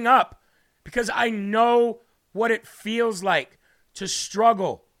tearing up because I know what it feels like to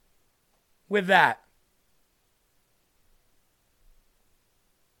struggle with that.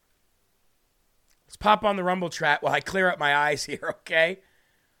 Let's pop on the Rumble chat while I clear up my eyes here, okay?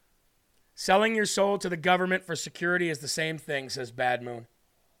 Selling your soul to the government for security is the same thing, says Bad Moon.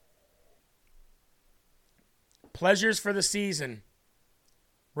 Pleasures for the season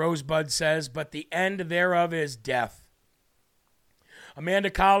Rosebud says, but the end thereof is death. Amanda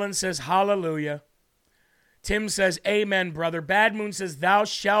Collins says, hallelujah. Tim says, amen, brother. Bad Moon says, thou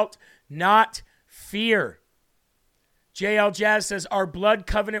shalt not fear. JL Jazz says, our blood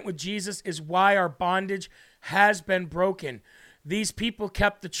covenant with Jesus is why our bondage has been broken. These people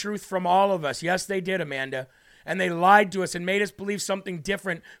kept the truth from all of us. Yes, they did, Amanda. And they lied to us and made us believe something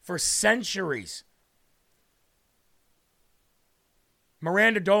different for centuries.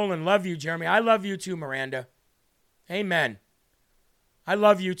 Miranda Dolan, love you, Jeremy. I love you too, Miranda. Amen. I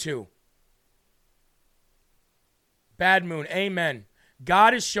love you too. Bad Moon, amen.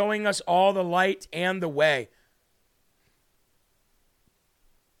 God is showing us all the light and the way.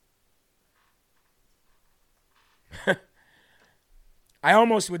 I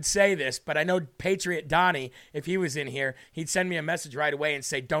almost would say this, but I know Patriot Donnie, if he was in here, he'd send me a message right away and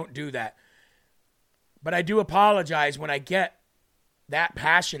say, don't do that. But I do apologize when I get that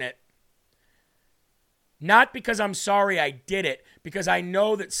passionate. Not because I'm sorry I did it, because I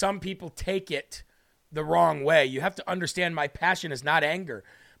know that some people take it the wrong way. You have to understand my passion is not anger.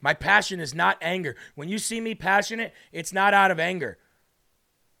 My passion is not anger. When you see me passionate, it's not out of anger.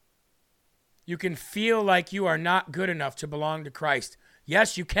 You can feel like you are not good enough to belong to Christ.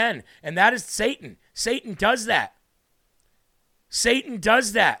 Yes, you can. And that is Satan. Satan does that. Satan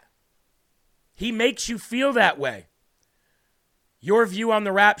does that. He makes you feel that way. Your view on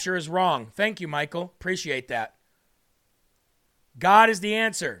the rapture is wrong. Thank you, Michael. Appreciate that. God is the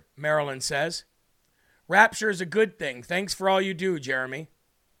answer, Marilyn says. Rapture is a good thing. Thanks for all you do, Jeremy.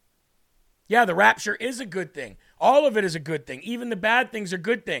 Yeah, the rapture is a good thing. All of it is a good thing. Even the bad things are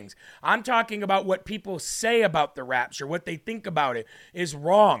good things. I'm talking about what people say about the rapture. What they think about it is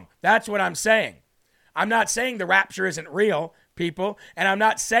wrong. That's what I'm saying. I'm not saying the rapture isn't real, people, and I'm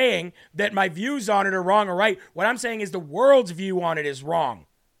not saying that my views on it are wrong or right. What I'm saying is the world's view on it is wrong.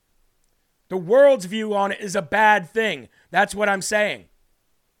 The world's view on it is a bad thing. That's what I'm saying.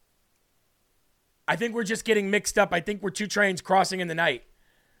 I think we're just getting mixed up. I think we're two trains crossing in the night.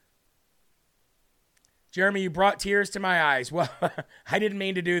 Jeremy, you brought tears to my eyes. Well, I didn't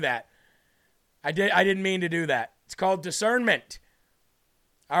mean to do that. I didn't mean to do that. It's called discernment.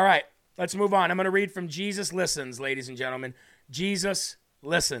 All right, let's move on. I'm going to read from Jesus Listens, ladies and gentlemen. Jesus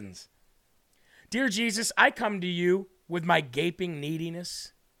Listens. Dear Jesus, I come to you with my gaping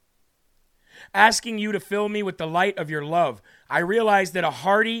neediness, asking you to fill me with the light of your love. I realize that a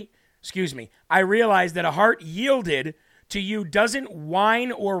heart yielded to you doesn't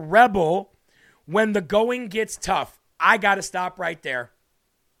whine or rebel when the going gets tough. I got to stop right there.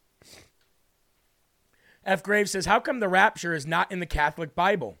 F. Graves says, how come the rapture is not in the Catholic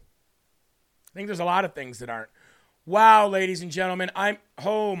Bible? I think there's a lot of things that aren't. Wow, ladies and gentlemen, my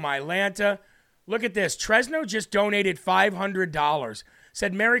Lanta. Look at this. Tresno just donated $500.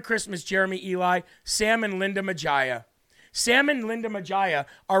 Said, Merry Christmas, Jeremy, Eli, Sam, and Linda Majaya. Sam and Linda Majaya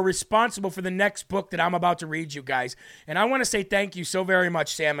are responsible for the next book that I'm about to read you guys. And I want to say thank you so very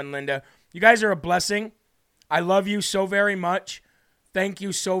much, Sam and Linda. You guys are a blessing. I love you so very much. Thank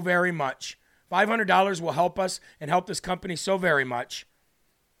you so very much. $500 will help us and help this company so very much,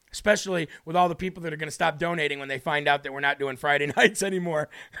 especially with all the people that are going to stop donating when they find out that we're not doing Friday nights anymore.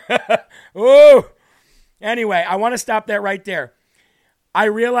 Ooh. Anyway, I want to stop that right there. I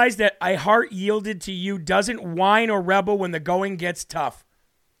realize that a heart yielded to you doesn't whine or rebel when the going gets tough.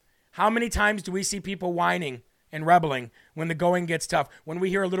 How many times do we see people whining and rebelling when the going gets tough? When we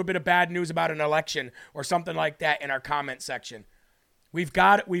hear a little bit of bad news about an election or something like that in our comment section. We've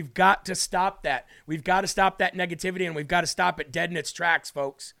got to stop that. We've got to stop that negativity, and we've got to stop it dead in its tracks,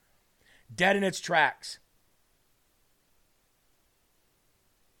 folks. Dead in its tracks.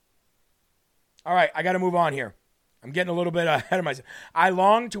 All right, I got to move on here. I'm getting a little bit ahead of myself. I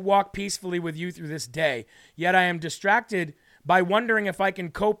long to walk peacefully with you through this day, yet I am distracted by wondering if I can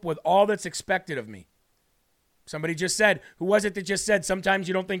cope with all that's expected of me. Somebody just said, who was it that just said, sometimes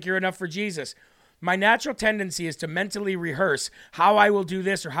you don't think you're enough for Jesus? My natural tendency is to mentally rehearse how I will do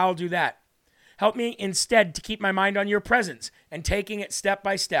this or how I'll do that. Help me instead to keep my mind on your presence and taking it step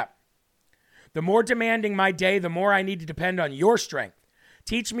by step. The more demanding my day, the more I need to depend on your strength.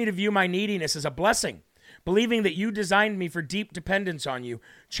 Teach me to view my neediness as a blessing, believing that you designed me for deep dependence on you.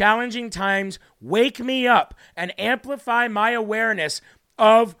 Challenging times wake me up and amplify my awareness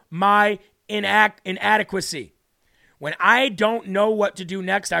of my inadequacy. When I don't know what to do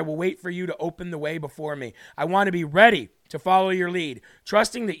next, I will wait for you to open the way before me. I want to be ready to follow your lead,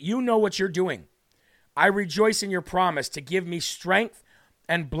 trusting that you know what you're doing. I rejoice in your promise to give me strength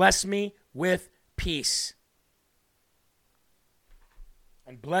and bless me with peace.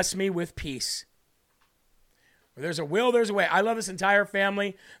 And bless me with peace. Where there's a will, there's a way. I love this entire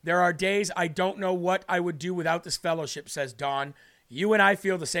family. There are days I don't know what I would do without this fellowship, says Dawn. You and I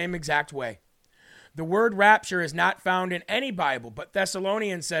feel the same exact way. The word rapture is not found in any Bible, but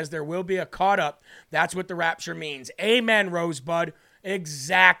Thessalonians says there will be a caught up. That's what the rapture means. Amen, Rosebud.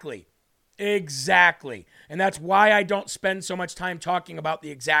 Exactly. Exactly. And that's why I don't spend so much time talking about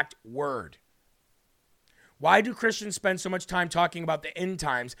the exact word. Why do Christians spend so much time talking about the end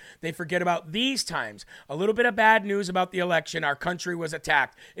times? They forget about these times. A little bit of bad news about the election. Our country was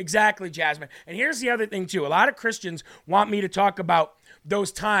attacked. Exactly, Jasmine. And here's the other thing, too. A lot of Christians want me to talk about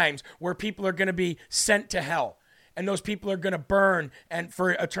those times where people are going to be sent to hell. And those people are going to burn and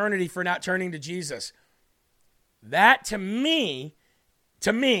for eternity for not turning to Jesus. That, to me,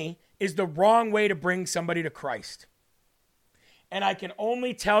 is the wrong way to bring somebody to Christ. And I can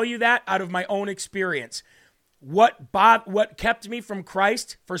only tell you that out of my own experience. What kept me from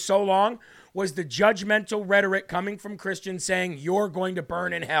Christ for so long was the judgmental rhetoric coming from Christians saying, you're going to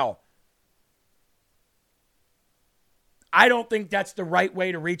burn in hell. I don't think that's the right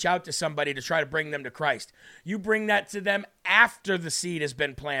way to reach out to somebody to try to bring them to Christ. You bring that to them after the seed has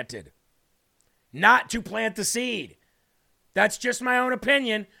been planted, not to plant the seed. That's just my own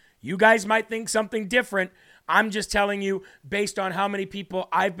opinion. You guys might think something different. I'm just telling you based on how many people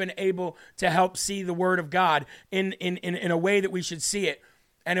I've been able to help see the word of God in a way that we should see it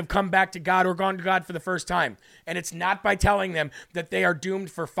and have come back to God or gone to God for the first time. And it's not by telling them that they are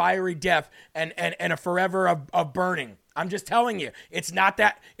doomed for fiery death and a forever of burning. I'm just telling you, it's not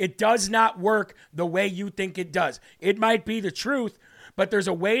that. It does not work the way you think it does. It might be the truth, but there's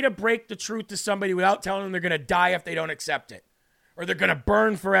a way to break the truth to somebody without telling them they're going to die if they don't accept it. Or they're going to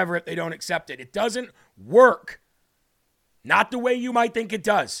burn forever if they don't accept it. It doesn't work. Not the way you might think it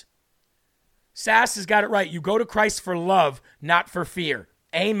does. Sass has got it right. You go to Christ for love, not for fear.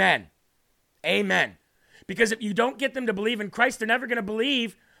 Amen. Amen. Because if you don't get them to believe in Christ, they're never going to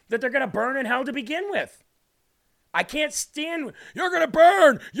believe that they're going to burn in hell to begin with. I can't stand, you're going to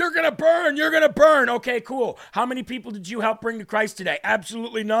burn, you're going to burn, you're going to burn. Okay, cool. How many people did you help bring to Christ today?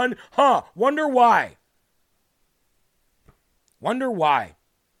 Absolutely none? Huh, wonder why. Wonder why.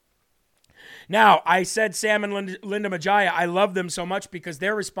 Now, I said Sam and Linda Majaya, I love them so much because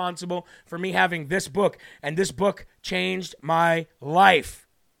they're responsible for me having this book, and this book changed my life.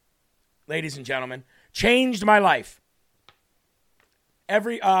 Ladies and gentlemen, changed my life.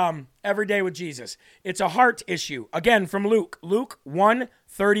 Every day with Jesus. It's a heart issue. Again, from Luke. Luke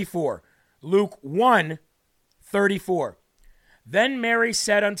 1:34. Luke 1:34. Then Mary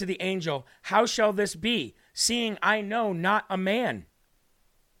said unto the angel, how shall this be, seeing I know not a man?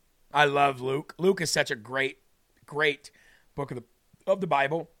 I love Luke. Luke is such a great book of the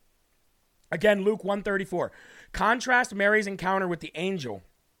Bible. Again, Luke 1:34. Contrast Mary's encounter with the angel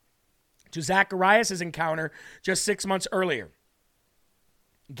to Zacharias' encounter just 6 months earlier.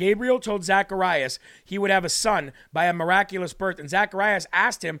 Gabriel told Zacharias he would have a son by a miraculous birth, and Zacharias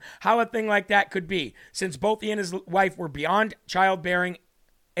asked him how a thing like that could be, since both he and his wife were beyond childbearing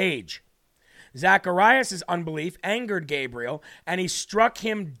age. Zacharias' unbelief angered Gabriel, and he struck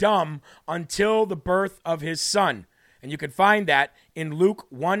him dumb until the birth of his son. And you can find that in Luke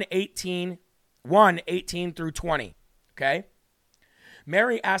 1:18 through 20. Okay?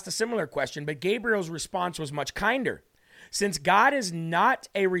 Mary asked a similar question, but Gabriel's response was much kinder. Since God is not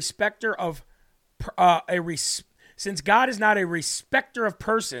a respecter of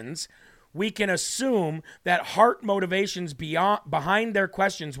persons, we can assume that heart motivations behind their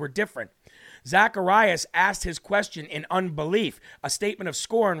questions were different. Zacharias asked his question in unbelief, a statement of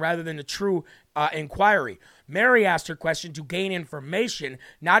scorn rather than a true inquiry. Mary asked her question to gain information,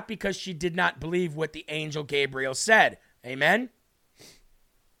 not because she did not believe what the angel Gabriel said. Amen?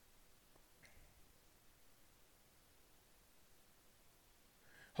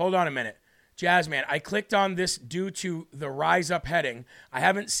 Hold on a minute. Jazzman, I clicked on this due to the Rise Up heading. I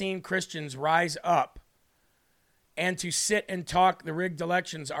haven't seen Christians rise up. And to sit and talk the rigged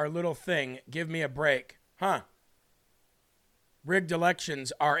elections are a little thing. Give me a break. Huh. Rigged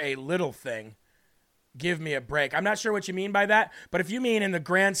elections are a little thing. Give me a break. I'm not sure what you mean by that, but if you mean in the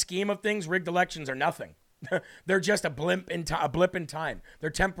grand scheme of things, rigged elections are nothing. They're just a blip in time. They're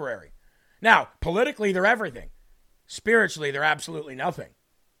temporary. Now, politically, they're everything. Spiritually, they're absolutely nothing.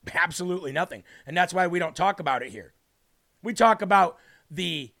 Absolutely nothing. And that's why we don't talk about it here. We talk about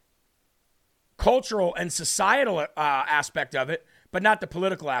the cultural and societal aspect of it, but not the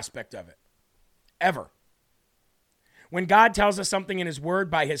political aspect of it. Ever. When God tells us something in his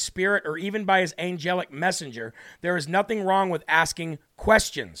word by his spirit or even by his angelic messenger, there is nothing wrong with asking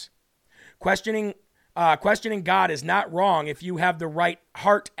questions. Questioning Questioning God is not wrong if you have the right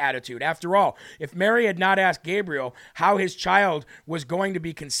heart attitude. After all, if Mary had not asked Gabriel how his child was going to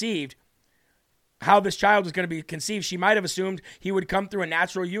be conceived, she might have assumed he would come through a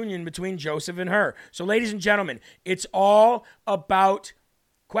natural union between Joseph and her. So, ladies and gentlemen, it's all about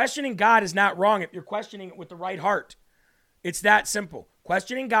questioning God is not wrong if you're questioning it with the right heart. It's that simple.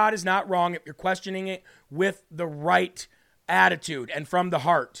 Questioning God is not wrong if you're questioning it with the right attitude and from the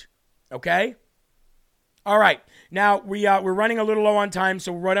heart. Okay? All right. Now, we're running a little low on time,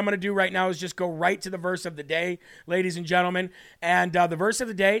 so what I'm going to do right now is just go right to the verse of the day, ladies and gentlemen. And the verse of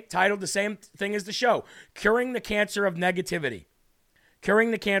the day, titled the same thing as the show, Curing the Cancer of Negativity.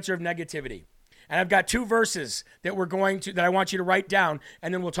 Curing the Cancer of Negativity. And I've got two verses that I want you to write down,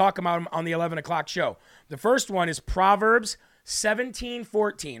 and then we'll talk about them on the 11 o'clock show. The first one is Proverbs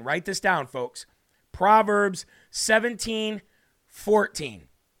 17:14. Write this down, folks. Proverbs 17:14.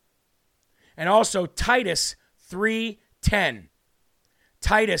 And also Titus 3:10.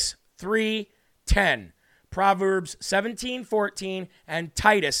 Titus 3:10. Proverbs 17:14 and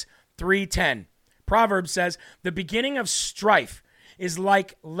Titus 3:10. Proverbs says, "The beginning of strife is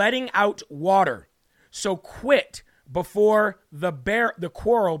like letting out water, so quit before the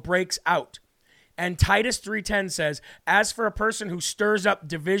quarrel breaks out." And Titus 3:10 says, "As for a person who stirs up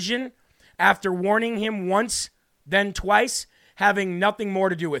division after warning him once, then twice, having nothing more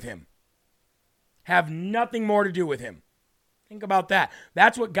to do with him." Have nothing more to do with him. Think about that.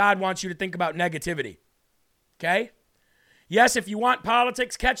 That's what God wants you to think about negativity. Okay? Yes, if you want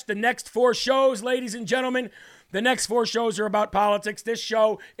politics, catch the next 4 shows, ladies and gentlemen. The next 4 shows are about politics. This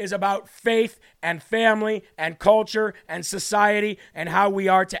show is about faith and family and culture and society and how we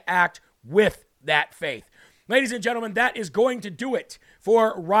are to act with that faith. Ladies and gentlemen, that is going to do it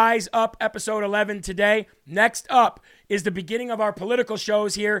for Rise Up episode 11 today. Next up is the beginning of our political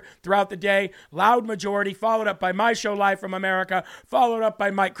shows here throughout the day. Loud Majority, followed up by my show, Live from America, followed up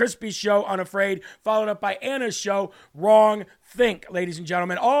by Mike Crispy's show, Unafraid, followed up by Anna's show, Wrong Think. Ladies and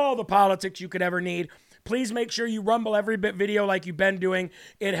gentlemen, all the politics you could ever need. Please make sure you rumble every bit video like you've been doing.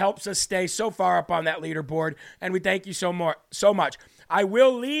 It helps us stay so far up on that leaderboard, and we thank you so much. I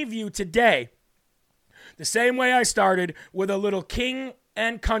will leave you today the same way I started, with a little King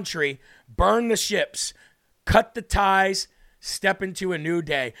and Country, Burn the Ships, Cut the Ties, Step into a New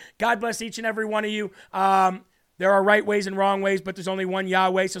Day. God bless each and every one of you. There are right ways and wrong ways, but there's only one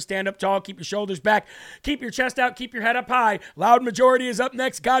Yahweh, so stand up tall, keep your shoulders back, keep your chest out, keep your head up high. Loud Majority is up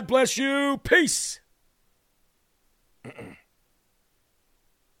next. God bless you. Peace.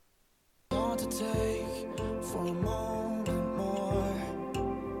 Want to take for a moment more.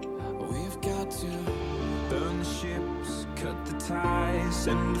 We've got to burn the ships, cut the ties,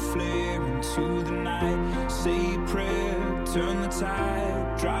 send a flare into the night. Say a prayer, turn the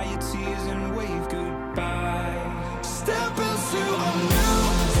tide, dry your tears and wave goodbye. Step into a